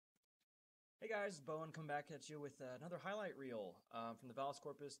guys, Bowen come back at you with another highlight reel from the Vallus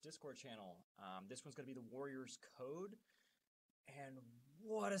Skorpus Discord channel. This one's going to be the Warrior's Code, and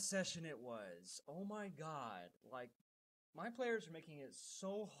what a session it was. Oh my god, like, my players are making it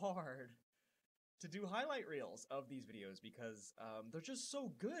so hard to do highlight reels of these videos because they're just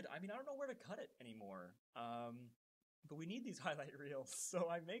so good. I mean, I don't know where to cut it anymore, but we need these highlight reels, so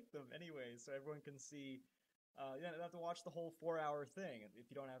I make them anyway so everyone can see. You don't have to watch the whole 4-hour thing if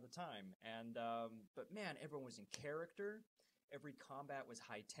you don't have the time. And but man, everyone was in character. Every combat was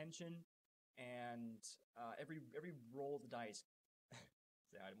high tension, and every roll of the dice,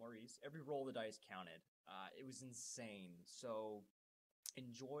 say hi to Maurice. Every roll of the dice counted. It was insane. So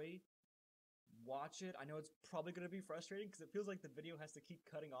enjoy, watch it. I know it's probably going to be frustrating because it feels like the video has to keep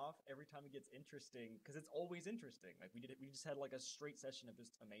cutting off every time it gets interesting because it's always interesting. Like we just had like a straight session of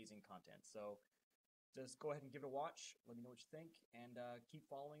just amazing content. So. Just go ahead and give it a watch. Let me know what you think, and keep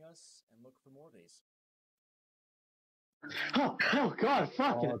following us and look for more of these. Oh God,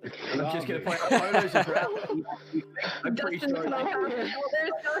 fuck it. And I'm just going to point out photos of Ralph. I'm pretty Dustin sure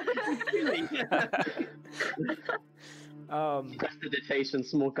smoke Prestidigitation,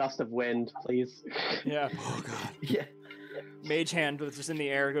 small gust of wind, please. Yeah. Oh God. Yeah. Mage hand was just in the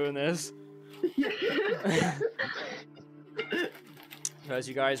air doing this. As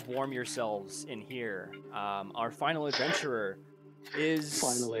you guys warm yourselves in here, our final adventurer is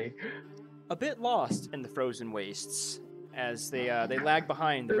Finally a bit lost in the frozen wastes as they lag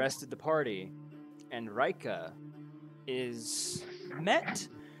behind the rest of the party, and Rika is met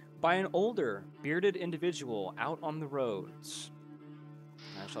by an older, bearded individual out on the roads.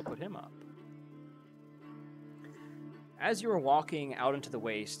 I shall put him up. As you are walking out into the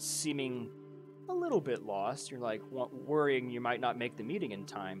wastes, seeming a little bit lost, you're like worrying you might not make the meeting in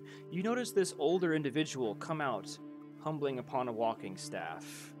time, you notice this older individual come out, humbling upon a walking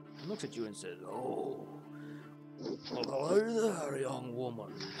staff, and looks at you and says, "Oh, well, hello there, young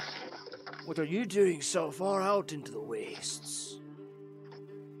woman. What are you doing so far out into the wastes?"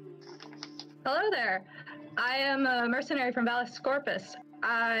 Hello there. I am a mercenary from Vallus Skorpus.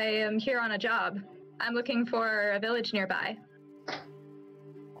 I am here on a job. I'm looking for a village nearby.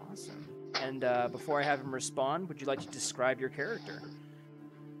 Awesome. And before I have him respond, would you like to describe your character?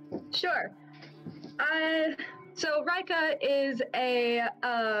 Sure. So Rika is a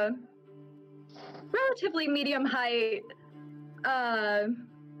relatively medium height,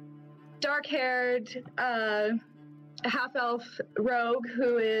 dark-haired, half-elf rogue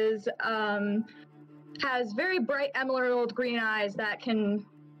who is has very bright emerald green eyes that can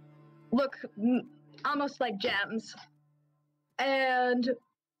look almost like gems, and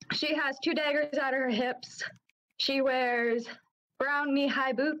she has 2 daggers at her hips. She wears brown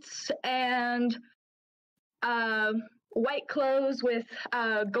knee-high boots and white clothes with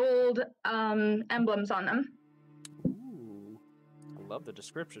gold emblems on them. Ooh, I love the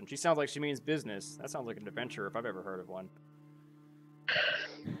description. She sounds like she means business. That sounds like an adventurer if I've ever heard of one.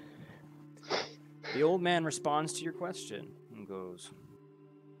 The old man responds to your question and goes,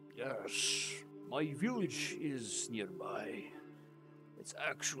 "Yes, my village is nearby. It's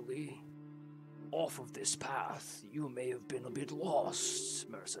actually off of this path. You may have been a bit lost,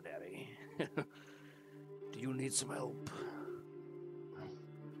 mercenary. Do you need some help?"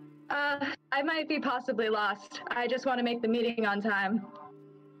 I might be possibly lost. I just want to make the meeting on time.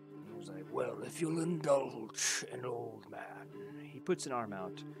 He was like, "Well, if you'll indulge an old man," he puts an arm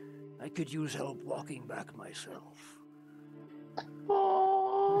out, "I could use help walking back myself."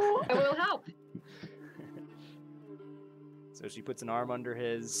 Oh, it will help. So she puts an arm under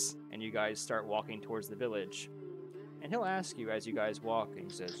his, and you guys start walking towards the village. And he'll ask you as you guys walk, and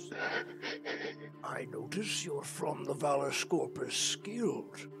he says, "I notice you're from the Vallus Skorpus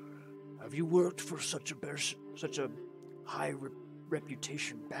Guild. Have you worked for such a high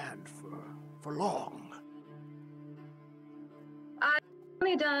reputation band for long?" I've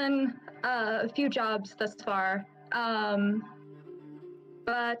only done a few jobs thus far,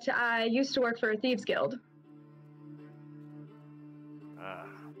 but I used to work for a thieves guild.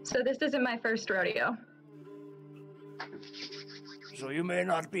 So this isn't my first rodeo. "So you may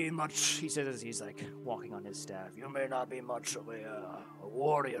not be much," he says as he's like walking on his staff, "you may not be much of a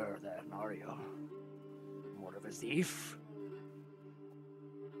warrior then, are you? More of a thief?"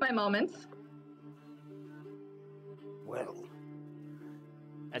 My moments. "Well,"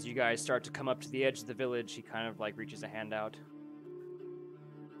 as you guys start to come up to the edge of the village, he kind of like reaches a hand out.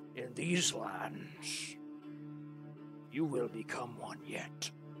 "In these lands, you will become one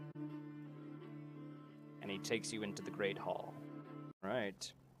yet." And he takes you into the Great Hall.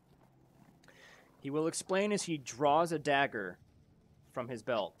 Right. He will explain as he draws a dagger from his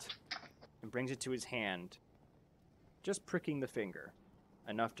belt and brings it to his hand, just pricking the finger,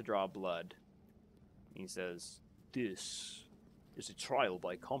 enough to draw blood. He says, "This is a trial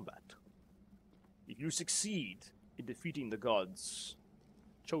by combat. If you succeed in defeating the gods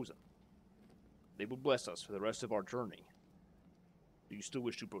chosen, they will bless us for the rest of our journey. Do you still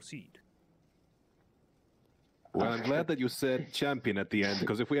wish to proceed?" Well, I'm glad that you said champion at the end,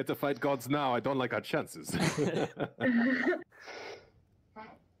 because if we had to fight gods now, I don't like our chances.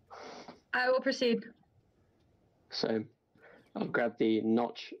 I will proceed. So, I'll grab the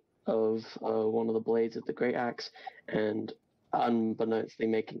notch of one of the blades of the great axe and unbeknownstly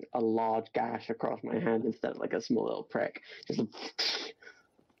making a large gash across my hand instead of like a small little prick. Just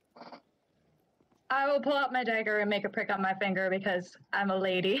I will pull out my dagger and make a prick on my finger because I'm a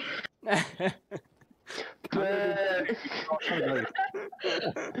lady. I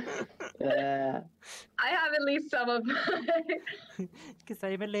I have at least some of Because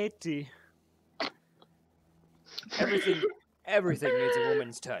I'm a lady. Everything needs a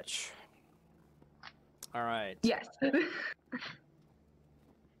woman's touch. All right. Yes.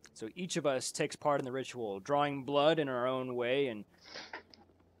 So each of us takes part in the ritual, drawing blood in our own way and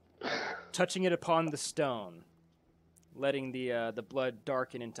touching it upon the stone, letting the blood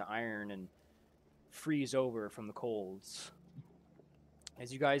darken into iron and freeze over from the colds.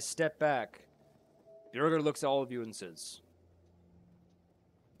 As you guys step back, Björger looks at all of you and says,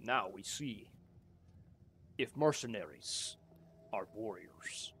 "Now we see if mercenaries are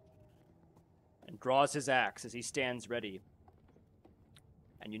warriors," and draws his axe as he stands ready.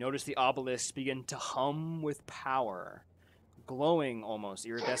 And you notice the obelisks begin to hum with power, glowing almost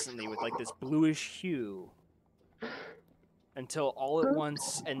iridescently with like this bluish hue, until all at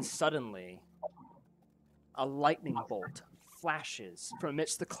once and suddenly a lightning bolt flashes from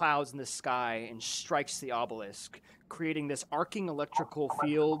amidst the clouds in the sky and strikes the obelisk, creating this arcing electrical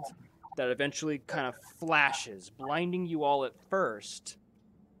field that eventually kind of flashes, blinding you all at first.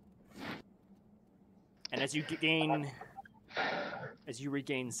 And as you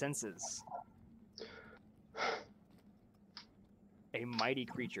regain senses, a mighty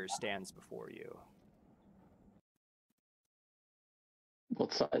creature stands before you.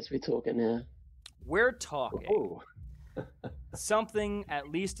 What size we talking here? We're talking Oh. something at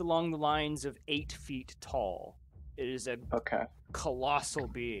least along the lines of 8 feet tall. It is a Okay. colossal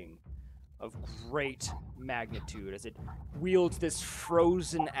being of great magnitude as it wields this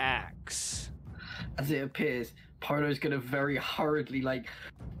frozen axe. As it appears, Pardo's gonna very hurriedly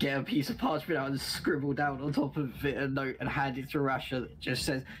get a piece of parchment out and scribble down on top of it a note and hand it to Rasha that just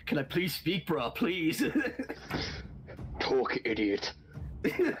says, "Can I please speak, bruh, please?" Talk, idiot.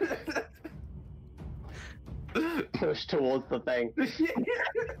 Push towards the thing. Don't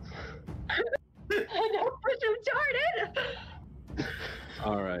push him toward it!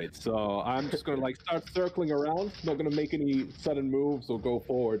 All right, so I'm just gonna start circling around. Not gonna make any sudden moves or go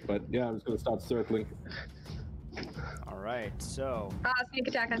forward, but yeah, I'm just gonna start circling. All right, so Sneak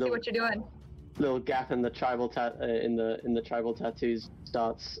attack, I see what you're doing. Little gap in the tribal in the tribal tattoos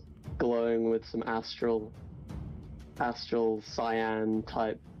starts glowing with some astral cyan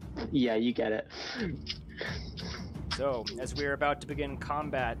type. Yeah, you get it. as we are about to begin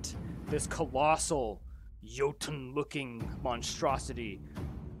combat, this colossal, Jotun-looking monstrosity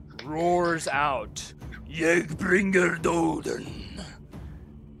roars out, "Jegbringer Doden,"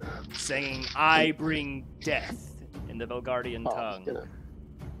 saying, "I bring death," in the Belgardian tongue. I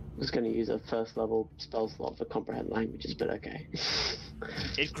was gonna use a first level spell slot for comprehend languages, but okay.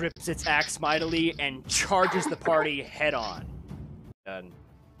 It grips its axe mightily and charges the party head on.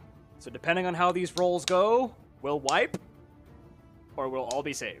 So depending on how these rolls go, we'll wipe, or we'll all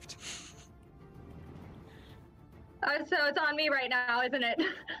be saved. So it's on me right now, isn't it?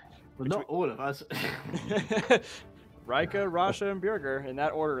 Well, not all of us. Rika, Rasha, and Björger, in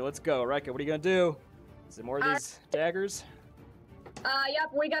that order. Let's go. Rika, what are you going to do? Is it more of these daggers?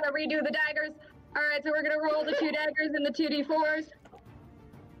 Yep, we gotta redo the daggers. Alright, so we're gonna roll the 2 daggers and the 2d4s.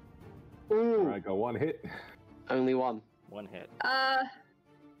 All right, go one hit. Only one. One hit.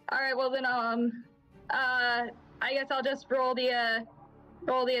 Alright, well then, I guess I'll just roll the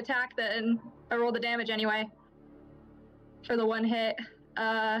attack then, or roll the damage anyway. For the 1 hit.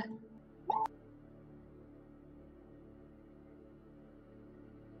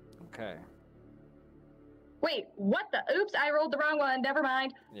 Okay. Wait, what the? Oops, I rolled the wrong one. Never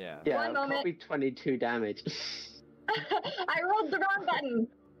mind. Yeah. Yeah, One moment. probably 22 damage. I rolled the wrong button.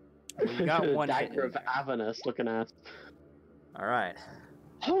 Well, you got one hit. Dagger of Avernus looking at. All right.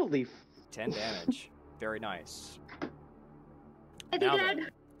 Holy. 10 damage. Very nice. Is he Now dead? then.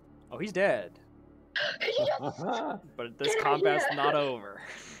 Oh, he's dead. Yes! But this Good combat's idea. not over.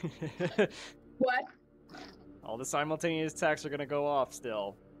 What? All the simultaneous attacks are gonna go off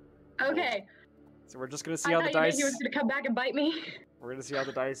still. Okay. So we're just gonna see I how the thought you meant dice. he was gonna come back and bite me. We're gonna see how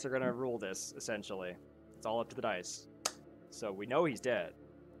the dice are gonna rule this. Essentially, it's all up to the dice. So we know he's dead.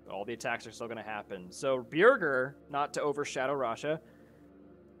 But all the attacks are still gonna happen. So Bjerger, not to overshadow Rasha,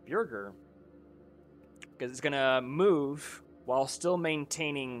 Bjerger, because it's gonna move while still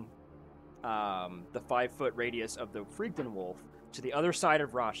maintaining the 5-foot radius of the Freakton Wolf to the other side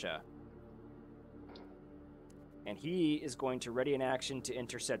of Rasha. And he is going to ready an action to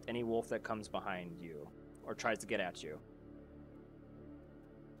intercept any wolf that comes behind you or tries to get at you.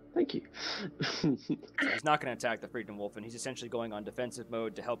 Thank you. So he's not going to attack the Freakton Wolf, and he's essentially going on defensive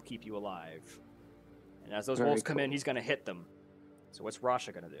mode to help keep you alive. And as those Very wolves come cool. in, he's going to hit them. So what's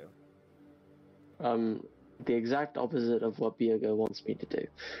Rasha going to do? The exact opposite of what Bjerger wants me to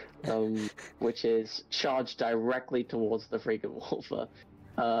do, which is charge directly towards the freaking wolfer,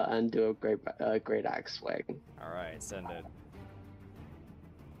 and do a great axe swing. All right, send it.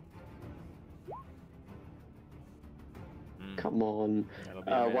 Come on, That'll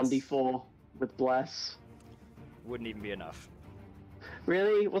be a miss. 1d4 with bless. Wouldn't even be enough.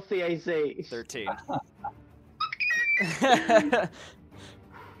 Really? What's the AC? 13.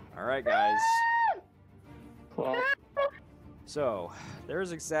 All right, guys. Well, So,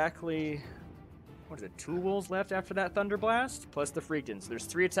 there's exactly, what is it, 2 wolves left after that Thunder Blast, plus the Freaktons. There's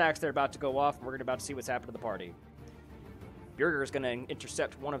 3 attacks that are about to go off, and we're about to see what's happened to the party. Bjerger is going to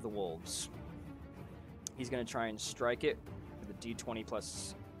intercept one of the wolves. He's going to try and strike it with a d20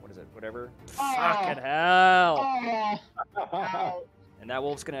 plus, what is it, whatever? Fucking hell! And that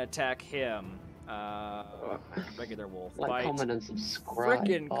wolf's going to attack him. Regular wolf. like, Bite. comment and subscribe.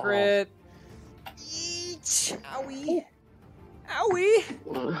 Frickin' Oh. crit! Each! Owie! Owie!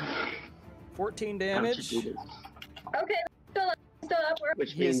 14 How'd you damage. do this? Okay, still up. We're...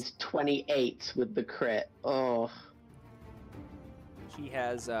 Which He is- means 28 with the crit. Oh. He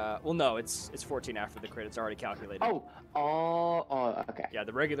has, well, no, it's 14 after the crit. It's already calculated. Oh, okay. Yeah,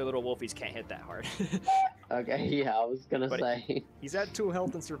 the regular little wolfies can't hit that hard. Okay, yeah, I was gonna But- say. He's at 2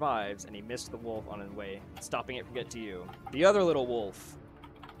 health and survives, and he missed the wolf on his way, stopping it from getting to you. The other little wolf,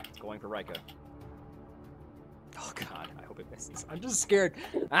 going for Rika. Oh god, I hope it misses. I'm just scared.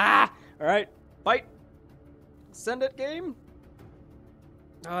 Ah! Alright, bite! Send it, game!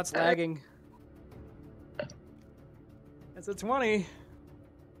 Oh, it's lagging. It's a 20.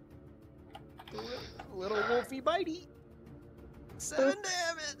 Little wolfy bitey. 7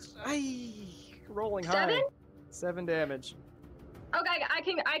 damage! Ay, rolling high. 7? 7 damage. Okay,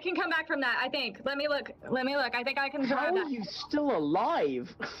 I can come back from that. I think. Let me look. I think I can How survive are that. you still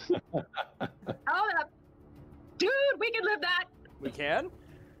alive? Oh, dude, we can live that. We can?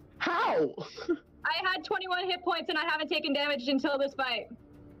 How? I had 21 hit points and I haven't taken damage until this fight.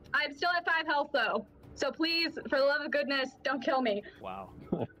 I'm still at 5 health though. So please, for the love of goodness, don't kill me. Wow.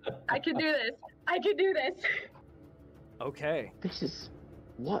 I can do this. I can do this. Okay. This is...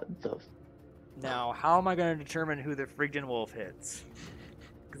 What the... Now, how am I going to determine who the Phrygian wolf hits?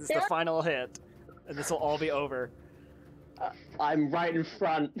 Because it's the final hit, and this will all be over. I'm right in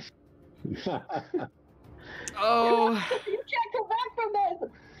front. Oh, You can't come back from this.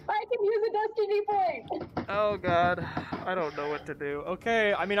 I can use a destiny point. oh god. I don't know what to do.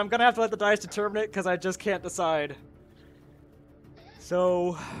 Okay, I mean, I'm going to have to let the dice determine it, because I just can't decide.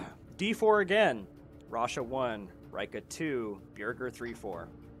 So, D4 again. Rasha 1, Rika 2, Bjerger 3, 4.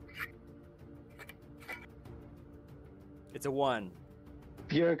 It's a 1.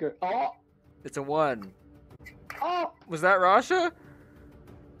 Bjerger. Oh! It's a 1. Oh! Was that Rasha?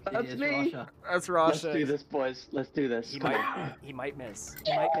 That's It is me! Rasha. That's Let's Rasha. do this, boys. Let's do this. He Come on. might, he might miss.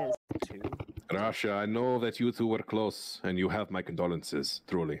 He might miss. 2. Rasha, I know that you two were close, and you have my condolences,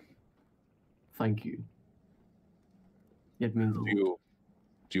 truly. Thank you. It means a lot.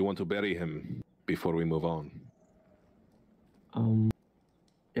 Do you want to bury him before we move on?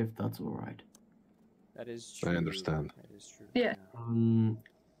 If that's all right. That is true. I understand. That is true. Yeah.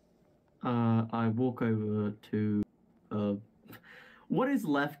 I walk over to what is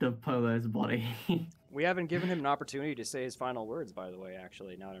left of Polo's body. We haven't given him an opportunity to say his final words, by the way.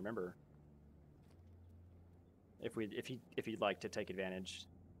 Actually, now I remember. If he'd like to take advantage,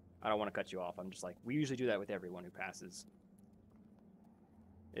 I don't want to cut you off. I'm just like, we usually do that with everyone who passes.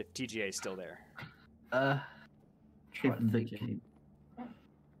 If TGA is still there. If they can.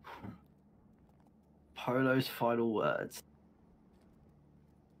 Polo's final words.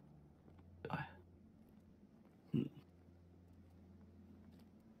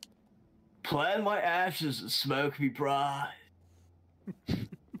 Plan my ashes and smoke me pride.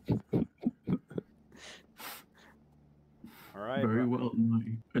 right, very bro. well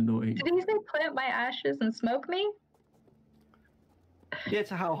annoying. Did he say plant my ashes and smoke me? Yeah,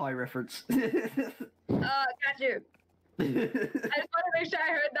 it's a How High reference. Got you. I just want to make sure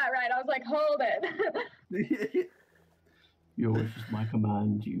I heard that right. I was like, hold it. Your wish is my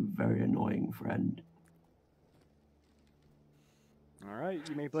command, you very annoying friend. All right,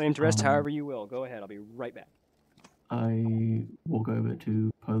 you may play him to rest however you will. Go ahead, I'll be right back. I walk over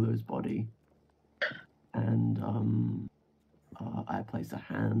to Polo's body and I place a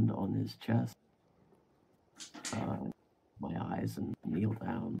hand on his chest, my eyes, and kneel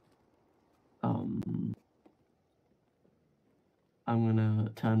down. I'm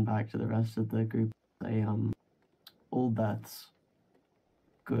gonna turn back to the rest of the group and say, all that's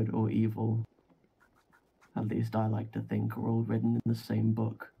good or evil, at least I like to think, are all written in the same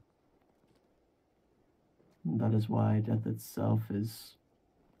book. That is why death itself is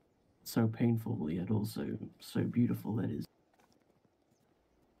so painful, yet also so beautiful. It is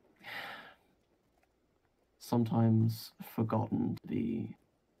sometimes forgotten to be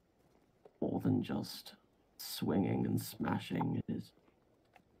more than just swinging and smashing. It is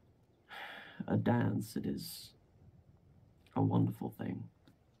a dance. It is a wonderful thing.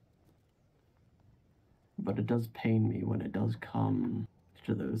 But it does pain me when it does come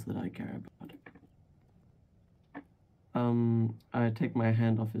to those that I care about. I take my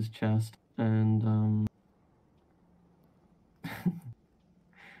hand off his chest and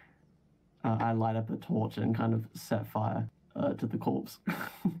I light up a torch and kind of set fire to the corpse.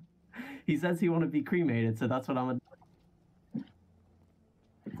 He says he want to be cremated, so that's what I'm gonna do.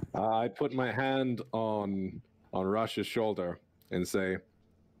 I put my hand on Rush's shoulder and say,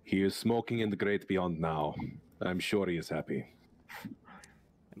 "He is smoking in the great beyond now. I'm sure he is happy."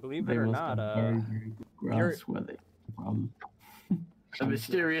 And believe They it or must not, have very, very good grass where they come from. A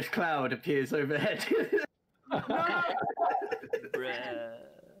mysterious cloud appears overhead. Bruh.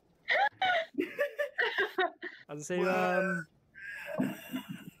 I was gonna say,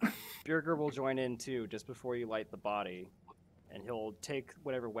 Bjerger will join in too, just before you light the body, and he'll take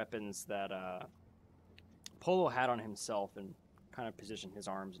whatever weapons that Polo had on himself and kind of position his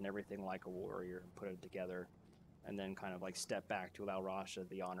arms and everything like a warrior and put it together, and then kind of like step back to allow Rasha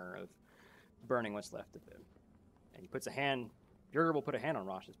the honor of burning what's left of him. And he puts a hand. Bjerger will put a hand on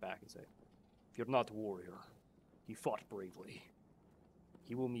Rasha's back and say, "If you're not a warrior, he fought bravely.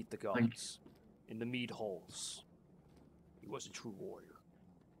 He will meet the gods in the mead halls. He was a true warrior."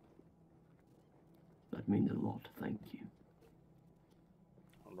 That means a lot, thank you.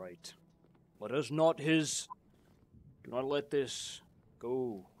 All right. Do not let this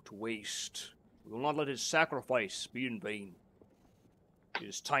go to waste. We will not let his sacrifice be in vain. It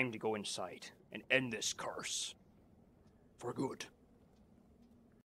is time to go inside and end this curse. For good.